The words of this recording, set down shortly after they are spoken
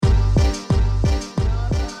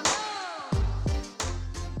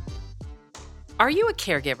Are you a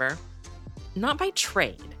caregiver? Not by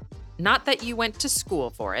trade, not that you went to school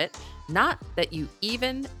for it, not that you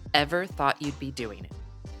even ever thought you'd be doing it.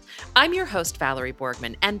 I'm your host, Valerie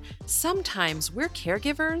Borgman, and sometimes we're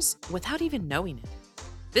caregivers without even knowing it.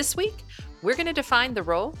 This week, we're going to define the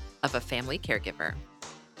role of a family caregiver.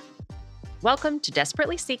 Welcome to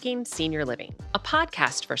Desperately Seeking Senior Living, a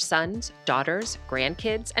podcast for sons, daughters,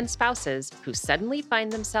 grandkids, and spouses who suddenly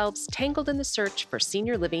find themselves tangled in the search for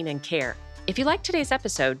senior living and care. If you like today's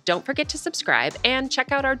episode, don't forget to subscribe and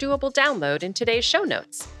check out our doable download in today's show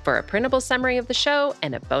notes for a printable summary of the show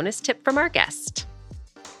and a bonus tip from our guest.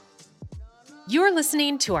 You're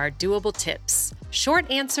listening to our doable tips, short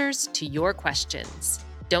answers to your questions.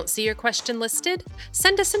 Don't see your question listed?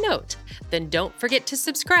 Send us a note. Then don't forget to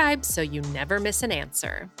subscribe so you never miss an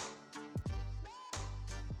answer.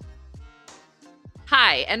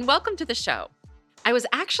 Hi, and welcome to the show. I was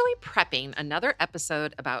actually prepping another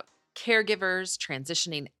episode about caregivers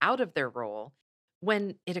transitioning out of their role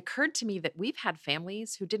when it occurred to me that we've had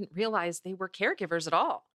families who didn't realize they were caregivers at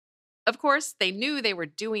all. Of course, they knew they were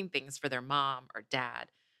doing things for their mom or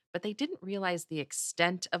dad, but they didn't realize the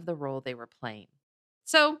extent of the role they were playing.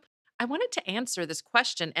 So, I wanted to answer this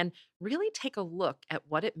question and really take a look at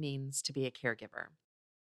what it means to be a caregiver.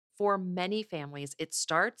 For many families, it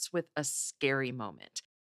starts with a scary moment.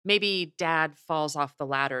 Maybe dad falls off the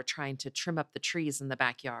ladder trying to trim up the trees in the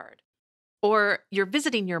backyard. Or you're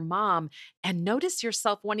visiting your mom and notice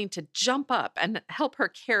yourself wanting to jump up and help her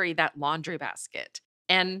carry that laundry basket.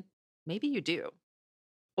 And maybe you do.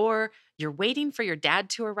 Or you're waiting for your dad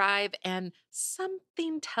to arrive and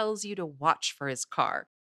something tells you to watch for his car.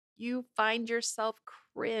 You find yourself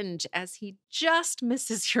cringe as he just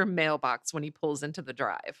misses your mailbox when he pulls into the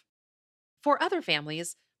drive. For other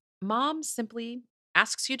families, mom simply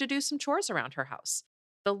asks you to do some chores around her house.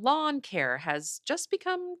 The lawn care has just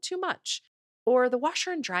become too much. Or the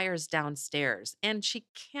washer and dryer is downstairs and she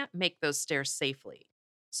can't make those stairs safely.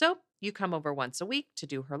 So you come over once a week to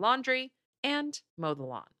do her laundry and mow the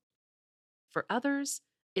lawn. For others,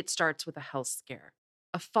 it starts with a health scare,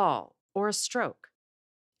 a fall, or a stroke.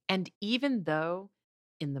 And even though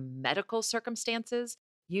in the medical circumstances,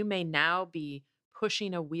 you may now be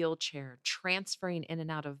pushing a wheelchair, transferring in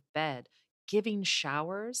and out of bed, giving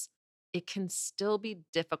showers, it can still be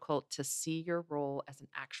difficult to see your role as an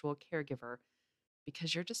actual caregiver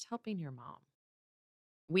because you're just helping your mom.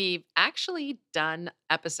 We've actually done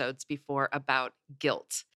episodes before about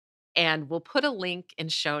guilt, and we'll put a link in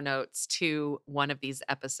show notes to one of these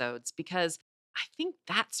episodes because I think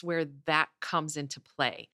that's where that comes into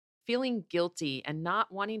play. Feeling guilty and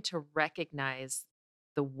not wanting to recognize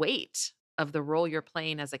the weight of the role you're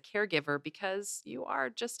playing as a caregiver because you are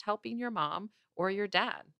just helping your mom or your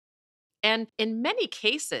dad. And in many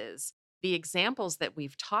cases, the examples that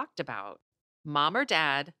we've talked about, mom or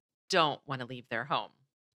dad don't want to leave their home.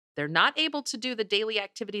 They're not able to do the daily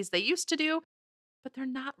activities they used to do, but they're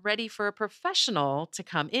not ready for a professional to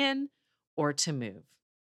come in or to move.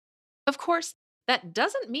 Of course, that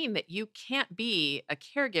doesn't mean that you can't be a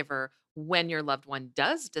caregiver when your loved one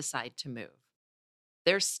does decide to move.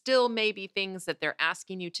 There still may be things that they're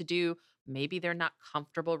asking you to do. Maybe they're not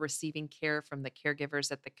comfortable receiving care from the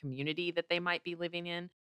caregivers at the community that they might be living in,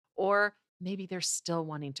 or maybe they're still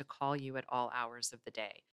wanting to call you at all hours of the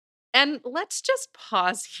day. And let's just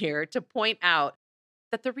pause here to point out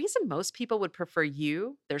that the reason most people would prefer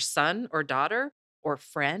you, their son or daughter or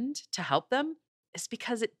friend, to help them is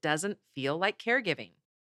because it doesn't feel like caregiving.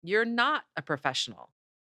 You're not a professional,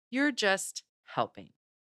 you're just helping.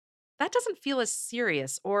 That doesn't feel as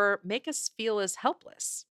serious or make us feel as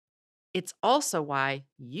helpless. It's also why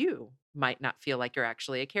you might not feel like you're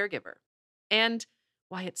actually a caregiver, and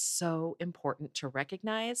why it's so important to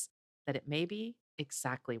recognize that it may be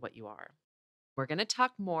exactly what you are. We're going to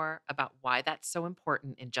talk more about why that's so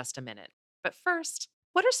important in just a minute. But first,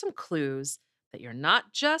 what are some clues that you're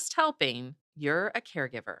not just helping, you're a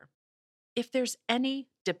caregiver? If there's any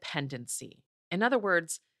dependency, in other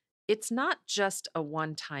words, it's not just a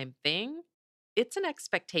one time thing, it's an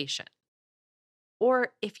expectation.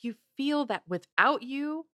 Or if you feel that without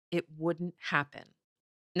you, it wouldn't happen.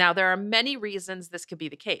 Now, there are many reasons this could be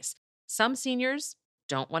the case. Some seniors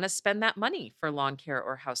don't want to spend that money for lawn care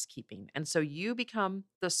or housekeeping, and so you become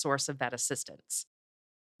the source of that assistance.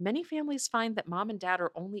 Many families find that mom and dad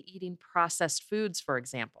are only eating processed foods, for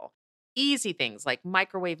example. Easy things like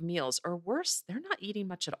microwave meals, or worse, they're not eating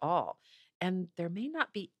much at all. And there may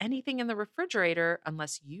not be anything in the refrigerator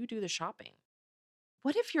unless you do the shopping.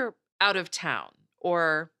 What if you're out of town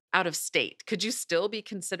or out of state? Could you still be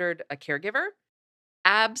considered a caregiver?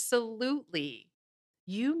 Absolutely.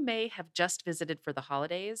 You may have just visited for the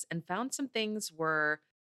holidays and found some things were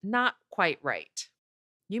not quite right.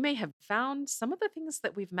 You may have found some of the things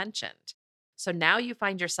that we've mentioned. So now you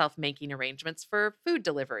find yourself making arrangements for food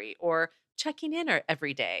delivery or checking in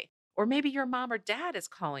every day. Or maybe your mom or dad is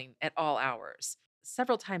calling at all hours,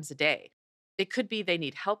 several times a day. It could be they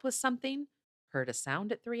need help with something, heard a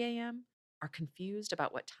sound at 3 a.m., are confused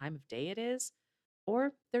about what time of day it is,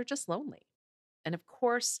 or they're just lonely. And of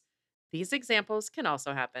course, these examples can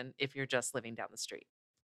also happen if you're just living down the street.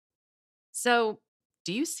 So,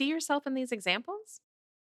 do you see yourself in these examples?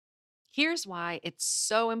 Here's why it's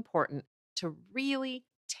so important to really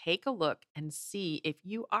take a look and see if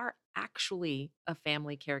you are actually a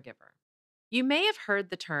family caregiver. You may have heard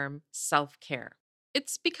the term self care.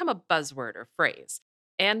 It's become a buzzword or phrase,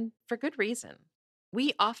 and for good reason.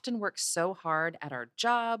 We often work so hard at our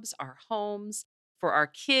jobs, our homes, for our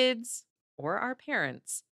kids, or our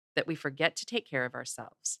parents that we forget to take care of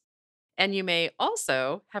ourselves. And you may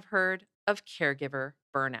also have heard of caregiver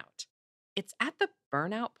burnout. It's at the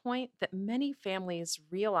burnout point that many families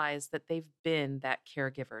realize that they've been that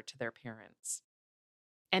caregiver to their parents.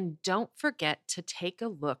 And don't forget to take a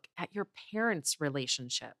look at your parents'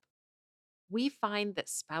 relationship. We find that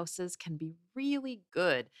spouses can be really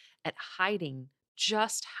good at hiding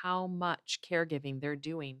just how much caregiving they're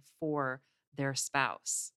doing for their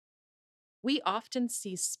spouse. We often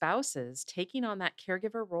see spouses taking on that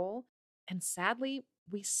caregiver role, and sadly,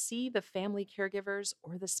 we see the family caregivers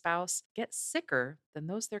or the spouse get sicker than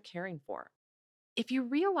those they're caring for. If you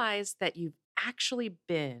realize that you've actually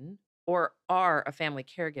been or are a family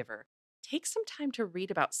caregiver, take some time to read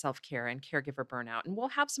about self care and caregiver burnout, and we'll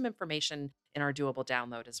have some information in our doable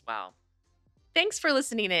download as well. Thanks for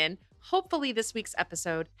listening in. Hopefully, this week's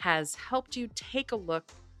episode has helped you take a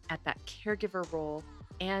look at that caregiver role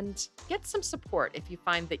and get some support if you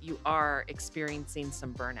find that you are experiencing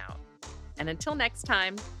some burnout. And until next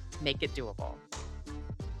time, make it doable.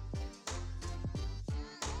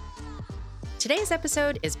 Today's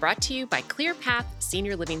episode is brought to you by ClearPath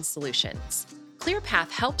Senior Living Solutions.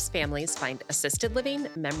 ClearPath helps families find assisted living,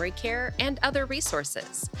 memory care, and other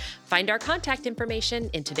resources. Find our contact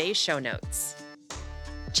information in today's show notes.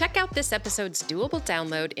 Check out this episode's doable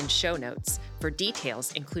download in show notes for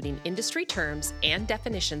details, including industry terms and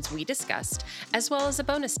definitions we discussed, as well as a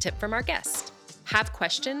bonus tip from our guest. Have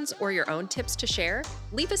questions or your own tips to share?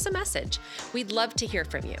 Leave us a message. We'd love to hear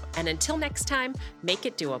from you. And until next time, make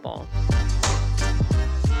it doable.